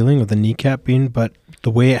that feeling of the kneecap being, but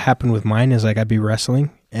the way it happened with mine is like I'd be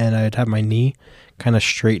wrestling and I'd have my knee kind of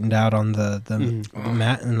straightened out on the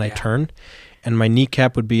mat, and I'd turn, and my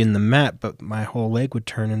kneecap would be in the mat, but my whole leg would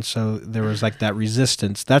turn, and so there was like that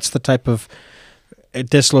resistance. That's the type of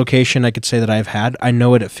dislocation I could say that I've had. I know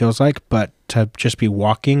what it feels like, but to just be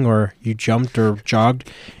walking or you jumped or jogged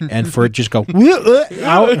and for it just go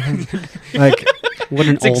out, like What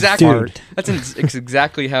an It's old exactly fart. it's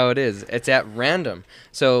exactly how it is. It's at random.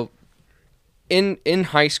 So in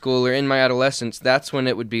high school or in my adolescence, that's when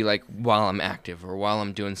it would be like while I'm active or while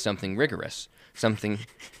I'm doing something rigorous, something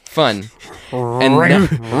fun. And What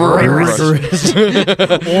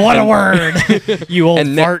a word. You old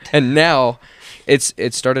fart. and now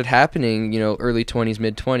it started happening, early 20s,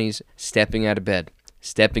 mid 20s, stepping out of bed,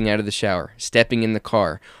 stepping out of the shower, stepping in the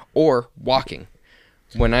car, or walking.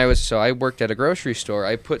 I worked at a grocery store.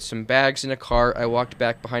 I put some bags in a cart. I walked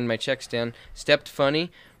back behind my check stand, stepped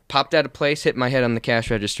funny, popped out of place, hit my head on the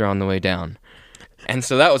cash register on the way down. And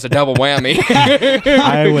so that was a double whammy.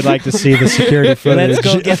 I would like to see the security footage. Let's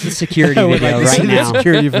go get the security I would video like to see right the now.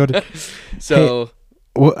 security footage. So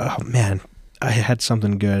Well, oh man, I had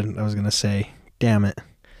something good I was gonna say. Damn it.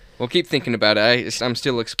 Well, keep thinking about it. I'm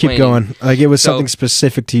still explaining. Keep going. Like it was So- something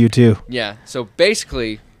specific to you too. Yeah. So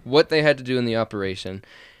basically, what they had to do in the operation,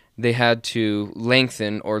 they had to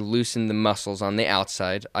lengthen or loosen the muscles on the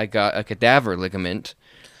outside. I got a cadaver ligament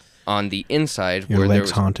on the inside Your where there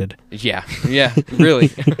legs was haunted. Yeah,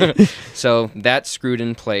 really. So that's screwed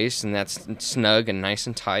in place, and that's snug and nice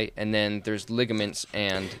and tight. And then there's ligaments,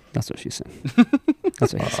 and That's what she said.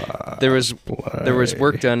 That's what he said. there was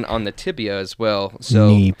work done on the tibia as well. So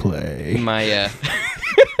Knee play. my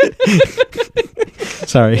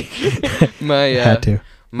Sorry, my had to.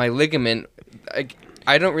 my ligament,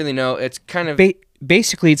 I don't really know. It's kind of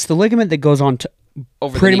Basically, it's the ligament that goes on to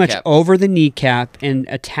over pretty the much kneecap, over the kneecap and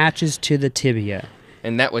attaches to the tibia.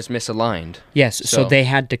 and that was misaligned. Yes, so So- they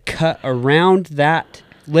had to cut around that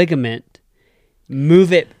ligament,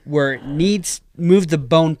 move it where it needs, move the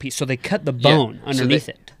bone piece. So they cut the bone so underneath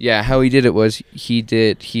they- it. Yeah, how he did it was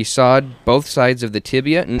he sawed both sides of the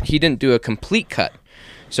tibia, and he didn't do a complete cut.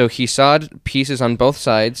 So he sawed pieces on both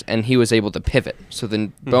sides, and he was able to pivot. So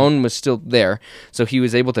the bone was still there. So he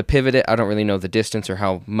was able to pivot it. I don't really know the distance or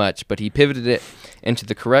how much, but he pivoted it into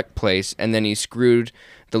the correct place, and then he screwed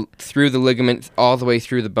through the ligament all the way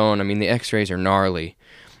through the bone. I mean, the X-rays are gnarly,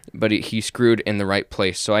 but he screwed in the right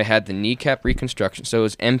place. So I had the kneecap reconstruction. So it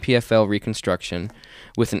was MPFL reconstruction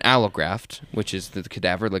with an allograft, which is the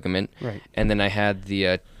cadaver ligament, Right. and then I had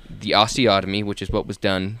the osteotomy, which is what was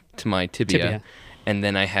done to my tibia. And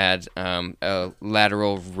then I had a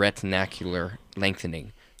lateral retinacular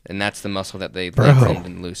lengthening, and that's the muscle that they lengthened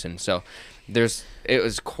and loosened. So it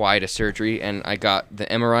was quite a surgery, and I got the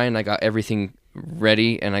MRI, and I got everything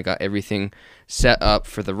ready, and I got everything set up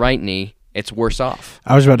for the right knee. It's worse off.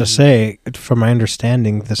 I was about to say, from my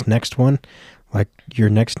understanding, this next one, like your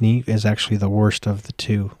next knee is actually the worst of the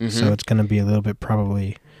two. So it's going to be a little bit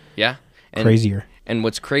probably Yeah. And, crazier. And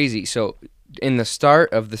what's crazy, so in the start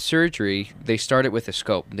of the surgery, they start it with a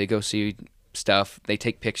scope. They go see stuff, they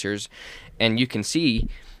take pictures, and you can see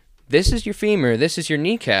this is your femur, this is your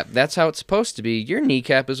kneecap. That's how it's supposed to be. Your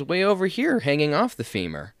kneecap is way over here hanging off the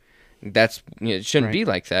femur. It shouldn't be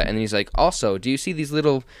like that. And he's like, also, do you see these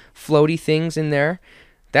little floaty things in there?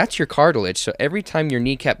 That's your cartilage. So every time your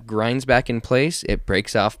kneecap grinds back in place, it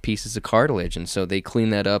breaks off pieces of cartilage. And so they clean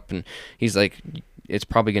that up. And he's like, it's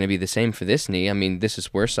probably going to be the same for this knee. I mean, this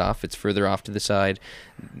is worse off. It's further off to the side.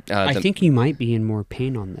 I think you might be in more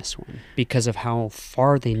pain on this one because of how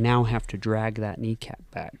far they now have to drag that kneecap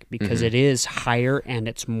back because it is higher and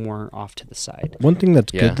it's more off to the side. One thing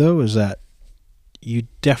that's Yeah. good, though, is that you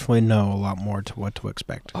definitely know a lot more to what to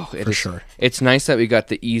expect. Oh, for sure. It's nice that we got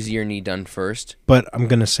the easier knee done first. But I'm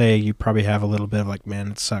going to say you probably have a little bit of like,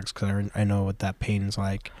 man, it sucks because I know what that pain's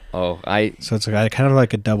like. Oh, So it's like kind of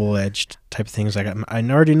like a double-edged type of thing. It's like I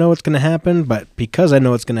already know what's going to happen, but because I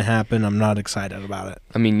know what's going to happen, I'm not excited about it.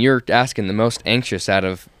 I mean, you're asking the most anxious out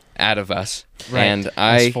of us, Right. and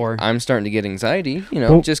Us four. I'm starting to get anxiety.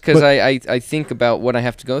 Well, just because but- I think about what I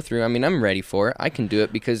have to go through. I mean, I'm ready for it. I can do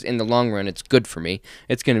it because in the long run, it's good for me.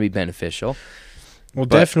 It's going to be beneficial. Well,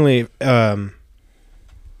 But- definitely,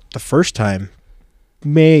 the first time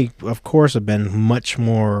may, of course, have been much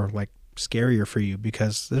more like scarier for you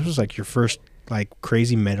because this was like your first like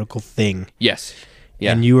crazy medical thing. Yes.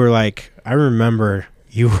 Yeah. And you were like, I remember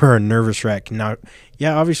you were a nervous wreck. Now,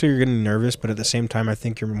 yeah, obviously you're getting nervous, but at the same time, I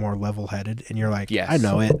think you're more level-headed, and you're like, Yes. I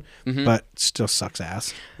know it, Mhm. but still sucks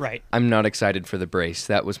ass. Right. I'm not excited for the brace.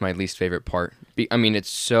 That was my least favorite part. I mean, it's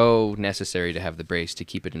so necessary to have the brace to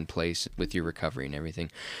keep it in place with your recovery and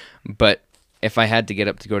everything. But if I had to get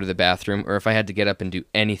up to go to the bathroom, or if I had to get up and do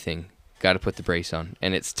anything, got to put the brace on.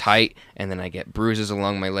 And it's tight, and then I get bruises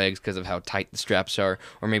along my legs because of how tight the straps are,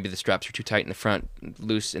 or maybe the straps are too tight in the front,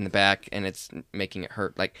 loose in the back, and it's making it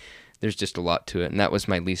hurt. Like, there's just a lot to it, and that was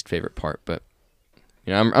my least favorite part. But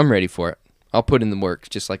I'm ready for it. I'll put in the work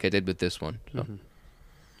just like I did with this one. So.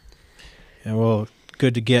 Yeah, well,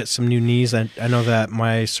 good to get some new knees. I know that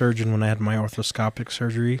my surgeon, when I had my orthoscopic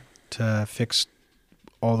surgery to fix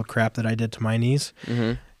all the crap that I did to my knees,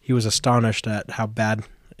 he was astonished at how bad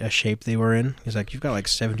a shape they were in. He's like, you've got like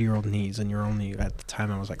 70-year-old knees, and you're only, at the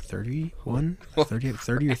time I was like 31, 30 or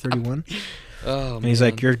 31. Oh, And he's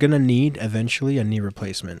like, you're going to need eventually a knee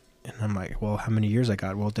replacement. And I'm like, well, how many years I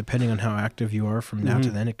got? Well, depending on how active you are from now to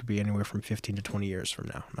then, it could be anywhere from 15 to 20 years from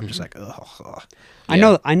now. I'm just like, ugh. I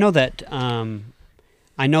know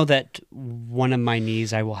that one of my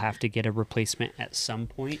knees I will have to get a replacement at some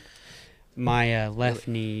point. My left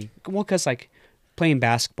knee, well, because like playing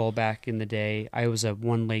basketball back in the day, I was a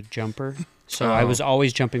one-leg jumper, so I was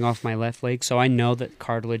always jumping off my left leg. So I know that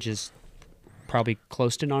cartilage is probably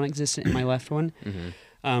close to non-existent in my left one.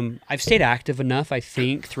 I've stayed active enough, I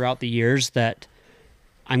think, throughout the years that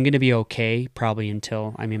I'm going to be okay probably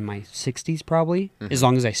until I'm in my 60s probably, as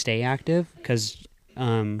long as I stay active, because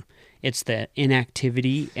it's the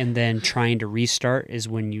inactivity and then trying to restart is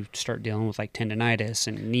when you start dealing with like tendonitis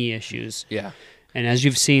and knee issues. Yeah. And as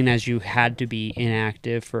you've seen, as you had to be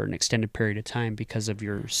inactive for an extended period of time because of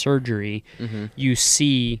your surgery, you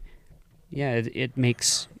see, it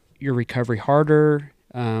makes your recovery harder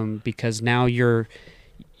because now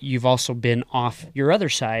you've also been off your other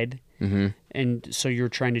side. And so you're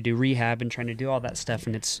trying to do rehab and trying to do all that stuff,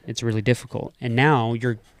 and it's really difficult. And now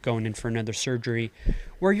you're going in for another surgery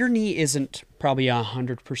where your knee isn't probably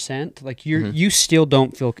 100%. Like you still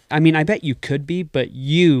don't feel. I mean, I bet you could be, but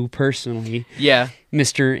you personally,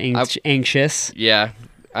 Mr. Anxious,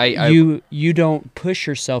 you don't push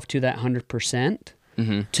yourself to that 100%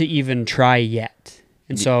 to even try yet.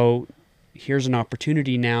 And so here's an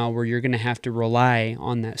opportunity now where you're going to have to rely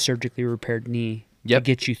on that surgically repaired knee. To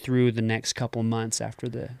get you through the next couple months after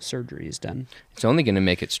the surgery is done. It's only going to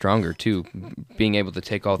make it stronger, too, being able to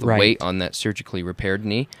take all the weight on that surgically repaired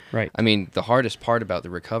knee. Right. I mean, the hardest part about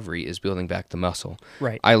the recovery is building back the muscle.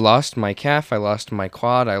 Right. I lost my calf. I lost my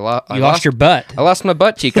quad. You lost your butt. I lost my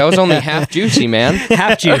butt cheek. I was only half juicy, man.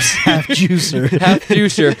 Half juice. Half juicer. Half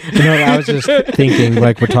juicer. I was just thinking,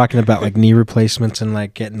 like, we're talking about, like, knee replacements and,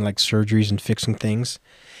 like, getting, like, surgeries and fixing things.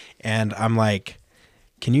 And I'm like,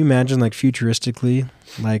 can you imagine, like, futuristically,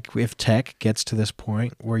 like, if tech gets to this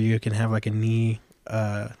point where you can have, like, a knee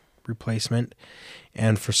replacement,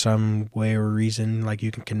 and for some way or reason, like,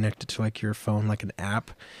 you can connect it to, like, your phone, like an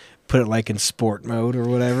app, put it, like, in sport mode or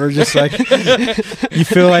whatever, just, like, you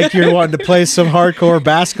feel like you're wanting to play some hardcore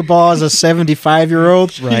basketball as a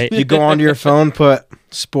 75-year-old. Right. You go onto your phone, put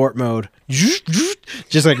sport mode,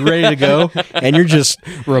 just, like, ready to go, and you're just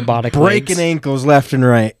robotic breaking legs. ankles left and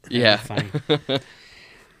right. Yeah. Funny.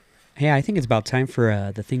 Hey, I think it's about time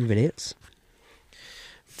for the thing of it is.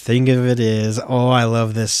 Thing of it is, I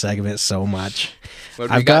love this segment so much. What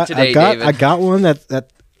do we got today, David? I got one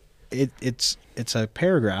it's a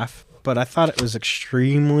paragraph, but I thought it was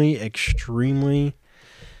extremely,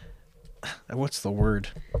 what's the word?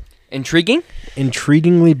 Intriguing?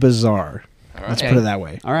 Intriguingly bizarre. All right. Let's put it that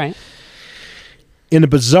way. All right. In a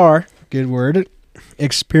bizarre, good word,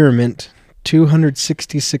 experiment,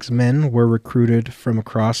 266 men were recruited from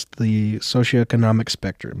across the socioeconomic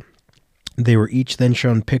spectrum. They were each then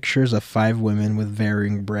shown pictures of 5 women with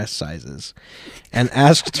varying breast sizes and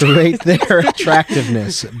asked to rate their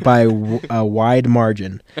attractiveness by a wide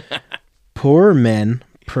margin. Poor men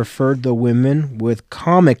preferred the women with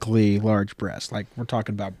comically large breasts. Like, we're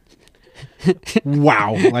talking about,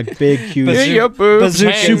 wow, like big, huge, super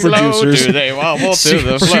juicers. They wobble to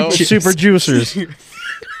the flow. Super juicers.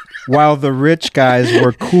 While the rich guys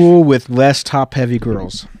were cool with less top-heavy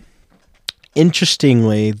girls.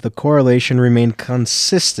 Interestingly, the correlation remained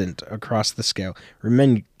consistent across the scale.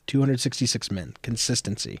 Remember, 266 men.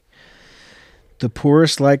 Consistency. The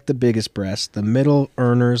poorest liked the biggest breast, the middle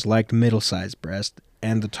earners liked middle-sized breasts,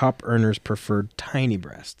 and the top earners preferred tiny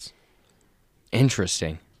breasts.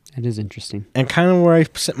 Interesting. That is interesting. And kind of where I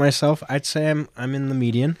sit myself, I'd say I'm in the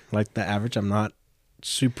median, like the average. I'm not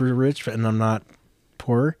super rich, and I'm not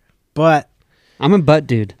poor. But I'm a butt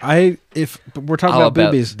dude. If we're talking about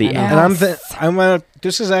boobies, the and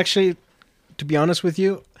this is actually, to be honest with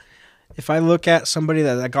you, if I look at somebody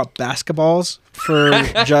that got basketballs for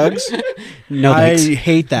jugs, No I thanks.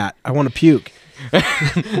 hate that. I want to puke.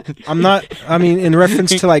 I'm not. I mean, in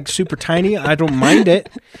reference to like super tiny, I don't mind it,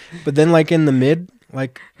 but then like in the mid,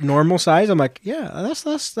 like normal size, I'm like, yeah,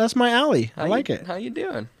 that's my alley. I like it. How you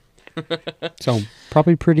doing? So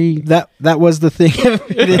probably pretty. That was the thing.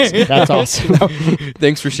 It is. That's awesome.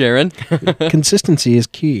 Thanks for sharing. Consistency is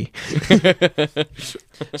key.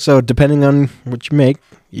 So depending on what you make,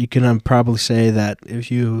 you can probably say that if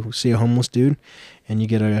you see a homeless dude and you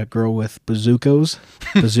get a girl with bazookas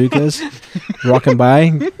walking by,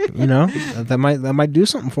 you know, that might do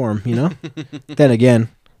something for him, you know. Then again,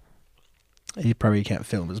 he probably can't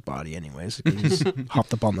film his body anyways because he's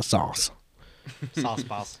hopped up on the sauce.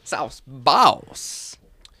 Sauce boss.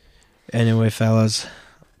 Anyway, fellas,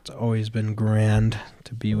 it's always been grand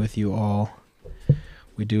to be with you all.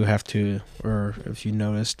 We do have to, or if you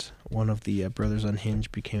noticed, one of the brothers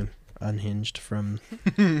Unhinged became unhinged from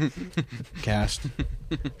the cast.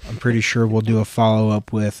 I'm pretty sure we'll do a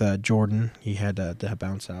follow-up with Jordan. He had to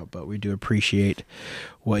bounce out, but we do appreciate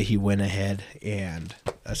what he went ahead and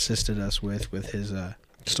assisted us with his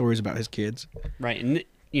stories about his kids. Right, and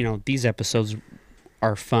you know, these episodes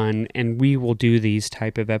are fun, and we will do these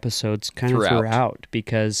type of episodes kind of throughout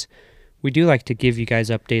because we do like to give you guys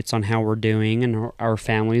updates on how we're doing and our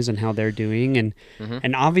families and how they're doing. And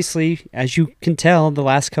and obviously, as you can tell, the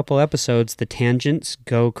last couple episodes, the tangents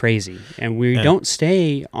go crazy. And we don't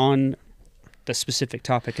stay on the specific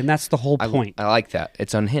topic. And that's the whole point. I like that.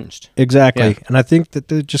 It's unhinged. Exactly. Yeah. And I think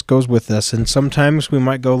that it just goes with us. And sometimes we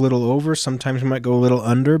might go a little over, sometimes we might go a little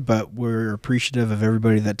under, but we're appreciative of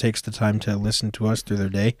everybody that takes the time to listen to us through their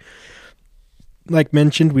day. Like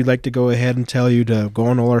mentioned, we'd like to go ahead and tell you to go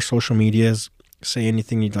on all our social medias, say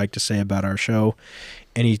anything you'd like to say about our show,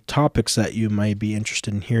 any topics that you might be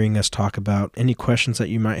interested in hearing us talk about, any questions that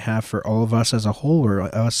you might have for all of us as a whole or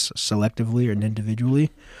us selectively or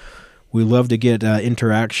individually. We love to get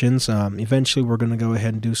interactions. Eventually, we're going to go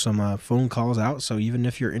ahead and do some phone calls out. So even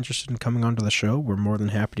if you're interested in coming onto the show, we're more than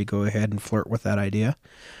happy to go ahead and flirt with that idea.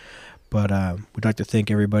 But we'd like to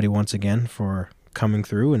thank everybody once again for coming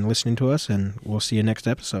through and listening to us, and we'll see you next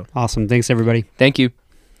episode. Awesome. Thanks, everybody. Thank you.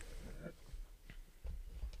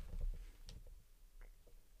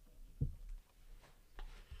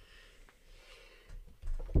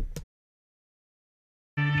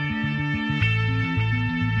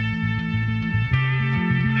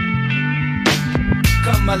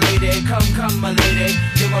 Come my lady, come my lady,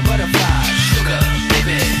 you're my butterfly, sugar,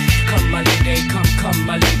 baby. Come my lady, come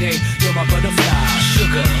my lady, you're my butterfly,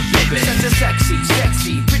 sugar, baby. Such a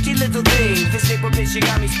sexy, pretty little thing. This April bitch, you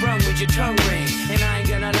got me sprung with your tongue ring. And I ain't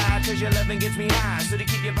gonna lie, cause your loving gets me high. So to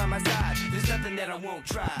keep you by my side, there's nothing that I won't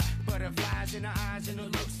try. Butterflies in her eyes and her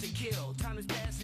looks to kill. Time is passing.